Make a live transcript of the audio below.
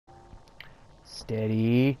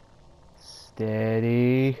Steady.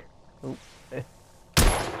 Steady. Oh.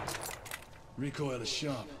 Recoil is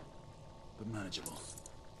sharp, but manageable.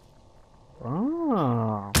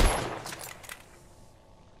 Oh.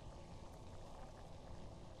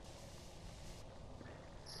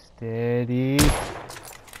 Steady.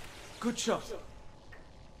 Good shot.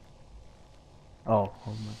 Oh,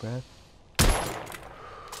 hold my breath.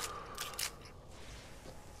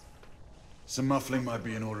 Some muffling might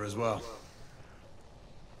be in order as well.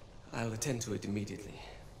 I'll attend to it immediately.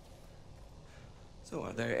 So,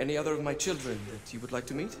 are there any other of my children that you would like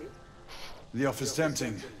to meet? The offer's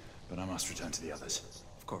tempting, but I must return to the others.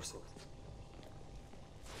 Of course.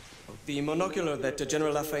 The monocular that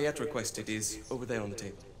General Lafayette requested is over there on the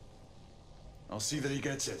table. I'll see that he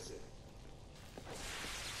gets it.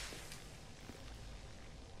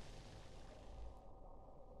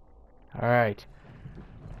 Alright.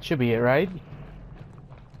 Should be it, right?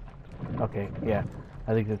 Okay, yeah.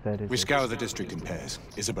 I think that is We it. scour the district in pairs.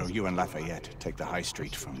 Isabel, you and Lafayette take the high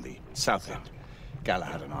street from the south end.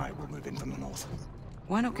 Galahad and I will move in from the north.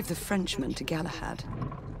 Why not give the Frenchman to Galahad?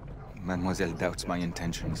 Mademoiselle doubts my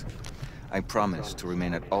intentions. I promise to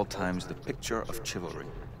remain at all times the picture of chivalry.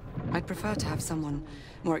 I'd prefer to have someone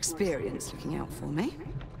more experienced looking out for me.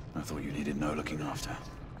 I thought you needed no looking after.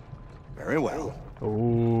 Very well.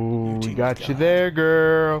 Oh, we got you there,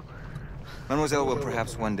 girl. Mademoiselle will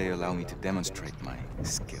perhaps one day allow me to demonstrate my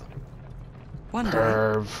skill. One day.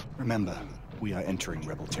 Curve. Remember, we are entering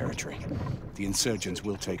rebel territory. The insurgents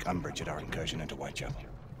will take umbrage at our incursion into Whitechapel.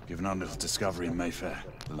 Given our little discovery in Mayfair,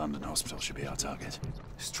 the London hospital should be our target.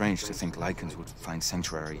 Strange to think Lycans would find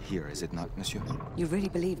sanctuary here, is it not, monsieur? You really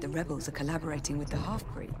believe the rebels are collaborating with the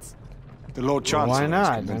half-breeds? The Lord Chancellor Why is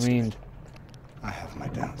not? I convinced of mean, it. I have my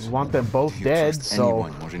doubts. we want them both Do you dead, trust so...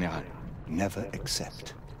 anyone, mon général? Never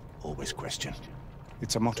accept. Always question.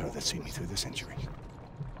 It's a motto that's seen me through the centuries.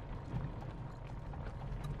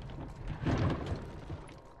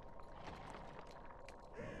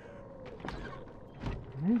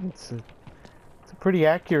 It's a pretty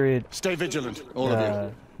accurate Stay vigilant, all of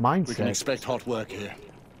you. mindset. We can expect hot work here.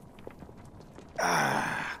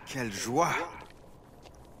 Ah, quelle joie!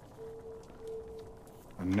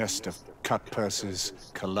 A nest of cut purses,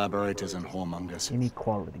 collaborators, and whoremongers.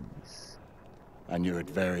 Inequalities. I knew it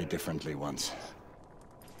very differently once.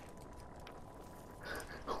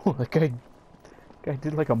 Oh, that guy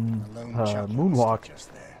did like a moonwalk.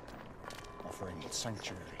 Just there, offering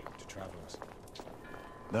sanctuary to travelers.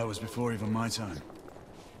 That was before even my time.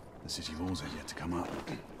 The city walls had yet to come up.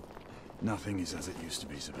 Nothing is as it used to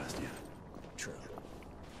be, Sebastian. True.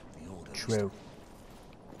 The order. True.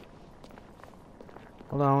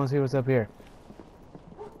 Hold on, let's see what's up here.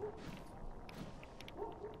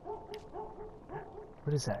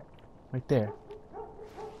 What is that? Right there.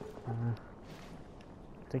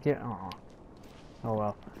 Take it? Oh. Oh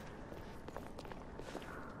well.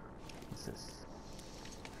 What's this?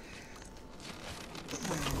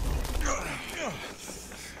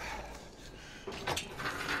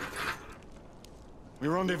 We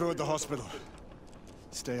rendezvous at the hospital.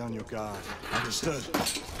 Stay on your guard. Understood.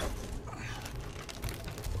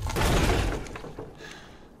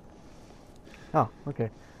 Oh, okay.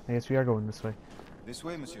 I guess we are going this way. This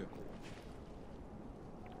way, monsieur.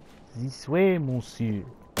 This way, monsieur.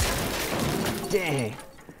 Dang.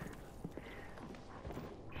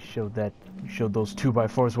 Showed those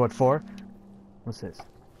 2x4s what for? What's this?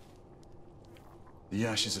 The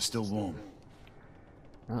ashes are still warm.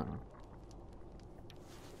 Uh-oh.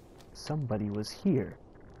 Somebody was here.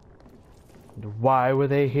 And why were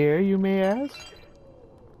they here, you may ask?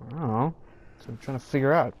 I don't know. So I'm trying to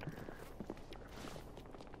figure out.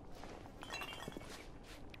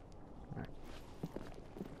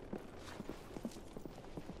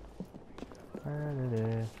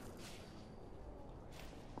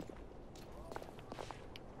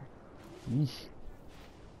 Yeesh.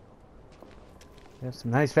 You have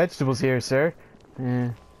some nice vegetables here, sir.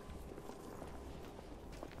 Lafayette.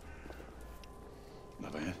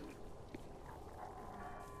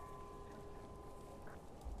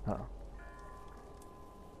 Uh-oh.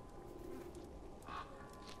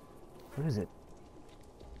 What is it?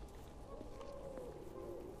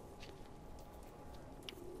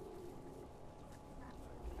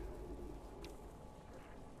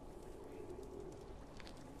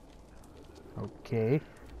 Okay.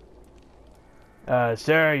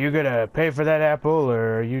 Sir, you gonna pay for that apple,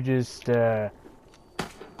 or are you just, Hey.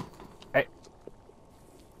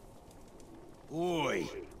 Oi!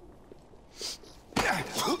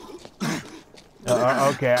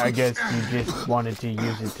 Okay, I guess you just wanted to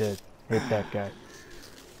use it to hit that guy.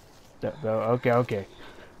 Okay, okay.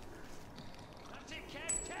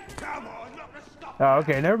 Oh,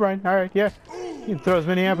 okay, never mind. All right, yeah. You can throw as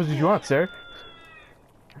many apples as you want, sir.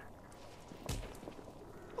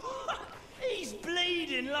 He's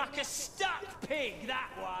bleeding like a stuck pig, that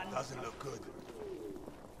one. Doesn't look good.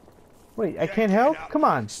 Wait, I can't help? Come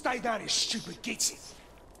on. Stay down, you stupid gitsy.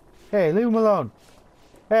 Hey, leave him alone.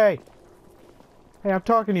 Hey. Hey, I'm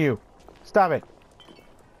talking to you. Stop it.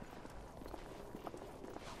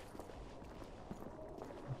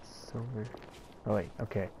 Silver. Oh, wait,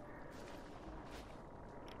 okay.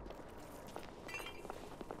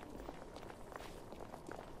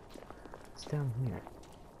 It's down here.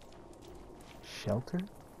 Shelter?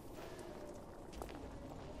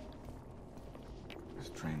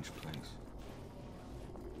 Strange place.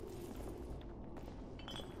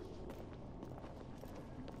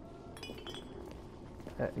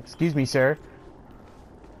 Excuse me, sir.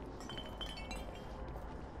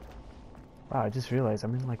 Wow, I just realized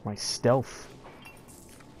I'm in like my stealth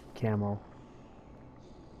camo.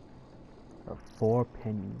 For 4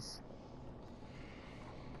 pennies.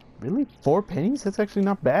 Really? 4 pennies? That's actually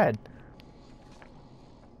not bad.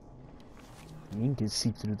 The ink is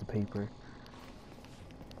seeped through the paper.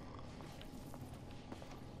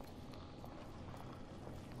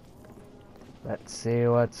 Let's see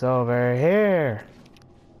what's over here.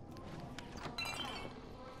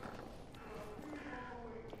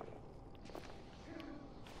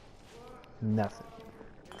 Nothing.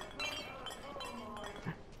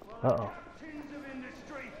 Uh-oh.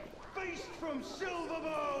 Feast from silver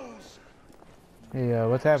bowls. Hey,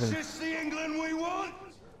 what's happening? Is this the England we want?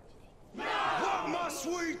 No! What must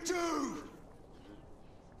we do?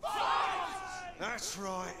 Fight! That's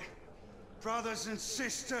right. Brothers and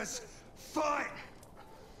sisters, fight!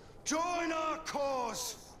 Join our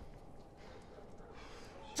cause!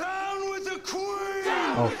 Down with the Queen!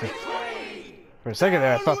 Oh, for a second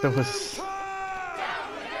there, I thought there was...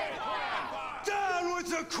 Down with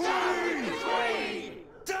the Queen!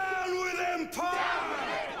 Down with Empire!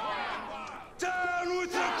 Down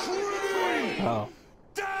with the Queen! Oh.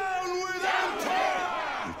 Down with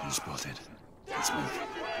Empire! You've been spotted. Let's move.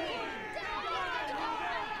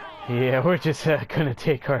 Yeah, we're just gonna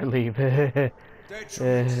take our leave. Yeah, let's... To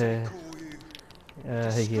the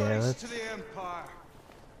Empire.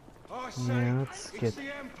 I say, Yeah, let's it's get...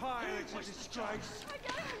 the Empire that's a disgrace.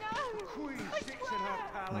 The Queen sits in her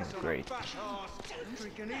palace Oh, on great. a fat arse,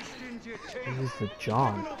 drinking East India tea, This is the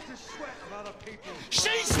John. living off the sweat of other people.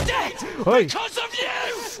 She's dead Hey. because of you!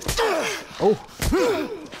 Oh!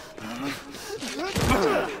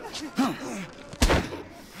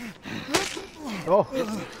 Oh!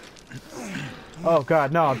 Oh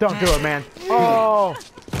God, no! Don't do it, man! Oh!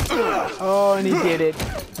 Oh, and he did it.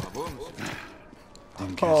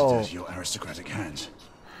 Didn't care to dirty your aristocratic hands.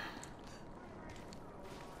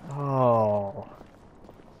 Oh!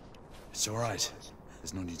 It's all right.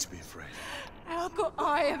 There's no need to be afraid. How could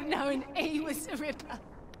I have known he was the Ripper?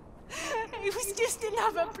 He was just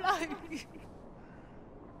another bloke.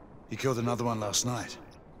 He killed another one last night.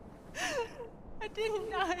 I didn't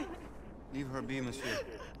know. Leave her be, monsieur.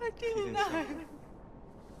 I didn't know.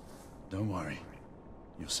 Don't worry.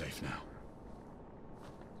 You're safe now.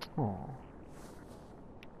 Oh!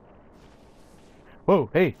 Whoa!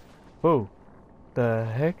 Hey! Whoa! The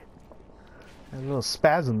heck? There's a little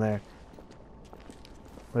spasm there.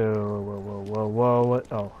 Whoa! Whoa! Whoa! Whoa! Whoa! Whoa! What?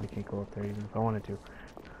 Oh, I can't go up there even if I wanted to.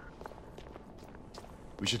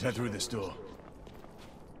 We should head through this door.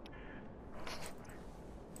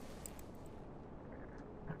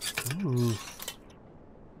 Ooh.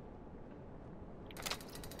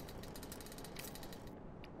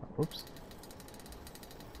 Whoops.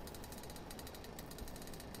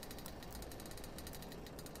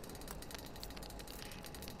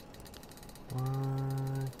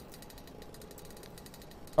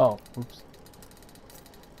 Oh, oops.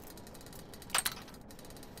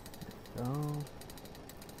 There we go.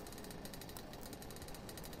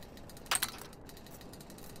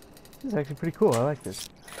 This is actually pretty cool. I like this.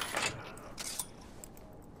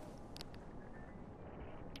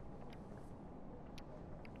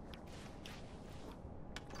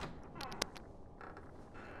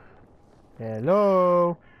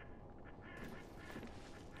 Hello.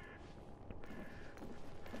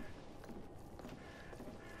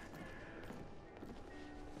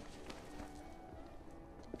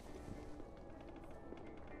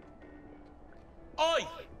 Oi!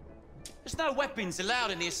 There's no weapons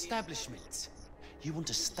allowed in the establishment. You want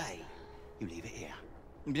to stay, you leave it here.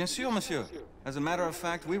 Bien sûr, monsieur. As a matter of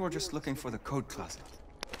fact, we were just looking for the code closet.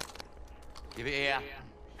 Give it here.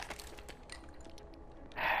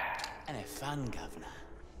 And have fun, Governor.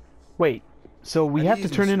 Wait, so we have to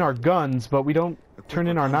turn in our guns, but we don't turn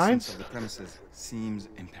in our knives? Of the premises seems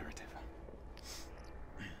imperative.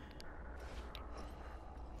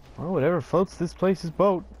 Well, whatever floats this place's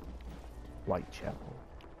boat. Whitechapel.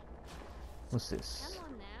 What's this?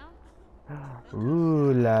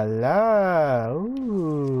 Ooh la la.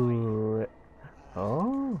 Ooh.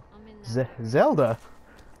 Oh. Zelda.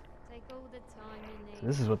 So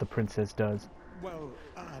this is what the princess does. Well,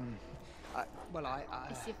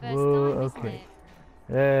 It's your first Whoa, time, okay. isn't it?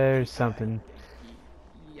 There's something.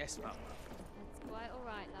 yes, Mum. That's quite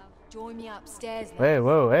alright, love. Join me upstairs now. Hey,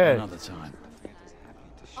 whoa, hey. Another time.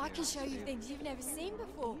 I can show you things you've never seen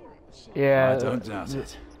before. Yeah. I don't doubt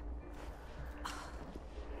it.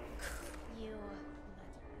 You're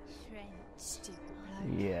French, stupid.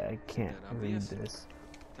 Yeah, I can't read this.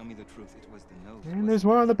 Tell me the truth, it was the nose. And there's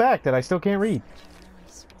more on the back that I still can't read.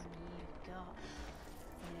 Nice one you got.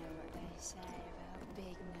 You know what they say about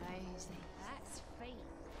big noses. That's feet.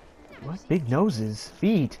 What? Big noses?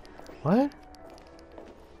 Feet? What?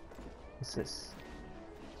 What's this?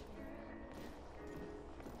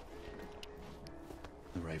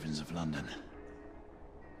 The Ravens of London.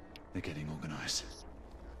 They're getting organized.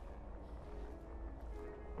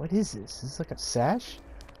 What is this? Is this like a sash?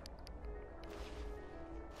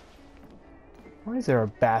 Why is there a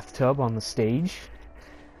bathtub on the stage?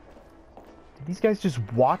 Did these guys just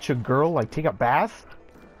watch a girl like take a bath?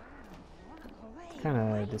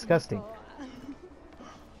 Kinda disgusting.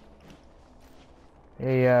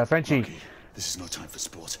 Hey, Frenchie. Mucky, this is no time for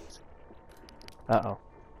sport. Uh-oh.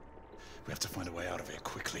 We have to find a way out of here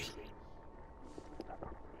quickly.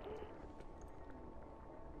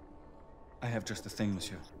 I have just the thing,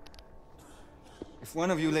 monsieur. If one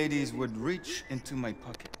of you ladies would reach into my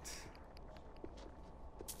pocket.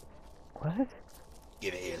 What?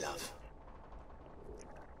 Give it here, love.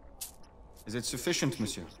 Is it sufficient,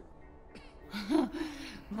 monsieur?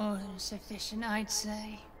 More than sufficient, I'd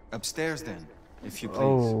say. Upstairs, then, if you please.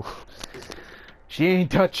 Oh. She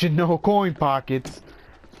ain't touching no coin pockets.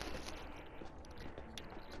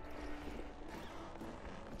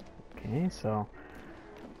 Okay, so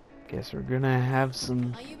guess we're gonna have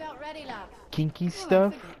some Are you about ready, love? kinky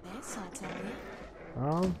stuff. Forget this, I'll tell you.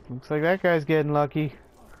 Oh, looks like that guy's getting lucky.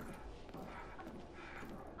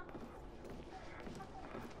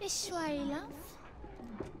 This way, love.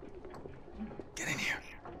 Get in here.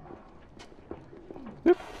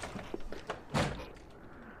 Oi!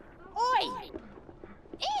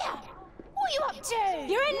 Here! What are you up to?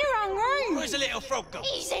 You're in the wrong room! Where's the little frog go?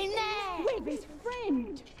 He's in there! With his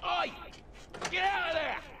friend! Oi! Get out of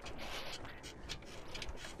there!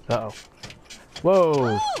 Uh-oh.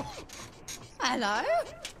 Whoa! Oh! Hello?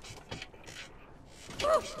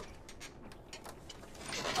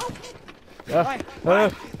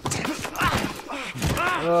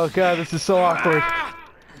 Oh god, this is so awkward.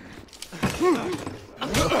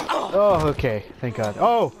 Oh, okay. Thank god.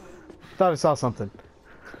 Oh! Thought I saw something.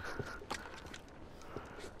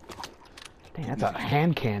 Dang, that's a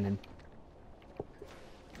hand cannon.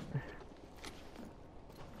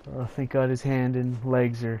 Oh, thank god his hand and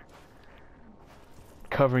legs are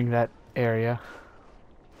covering that area.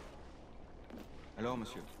 Hello,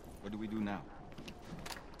 monsieur. What do we do now?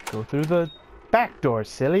 Go through the back door,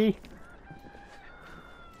 silly.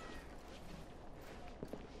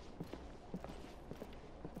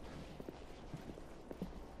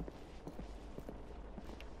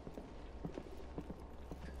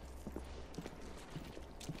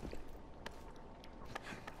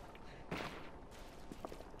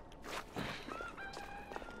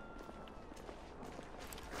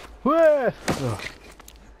 Whoa! Ugh.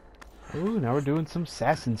 Ooh, now we're doing some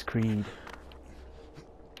Assassin's Creed.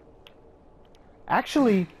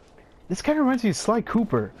 Actually, this kind of reminds me of Sly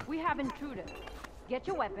Cooper. We have intruders. Get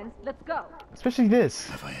your weapons. Let's go. Especially this.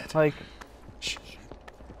 Like... Shh.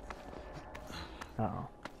 Uh-oh.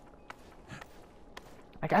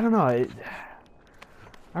 Like, I don't know. I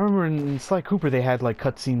remember in Sly Cooper they had, like,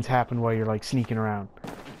 cutscenes happen while you're, like, sneaking around.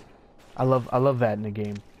 I love that in a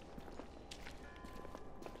game.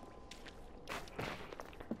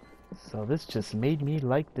 So this just made me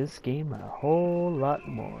like this game a whole lot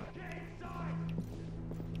more.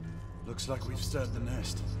 Looks like we've stirred the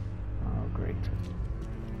nest. Oh, great.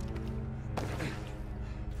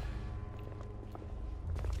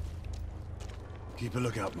 Keep a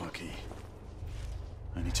lookout, Mucky.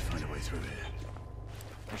 I need to find a way through here.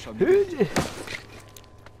 I shall be...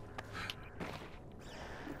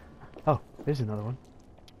 Oh, there's another one.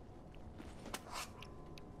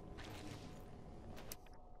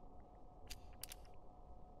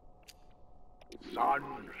 Sons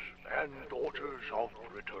and daughters of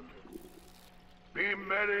Britain, Be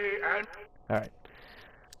merry and... Alright.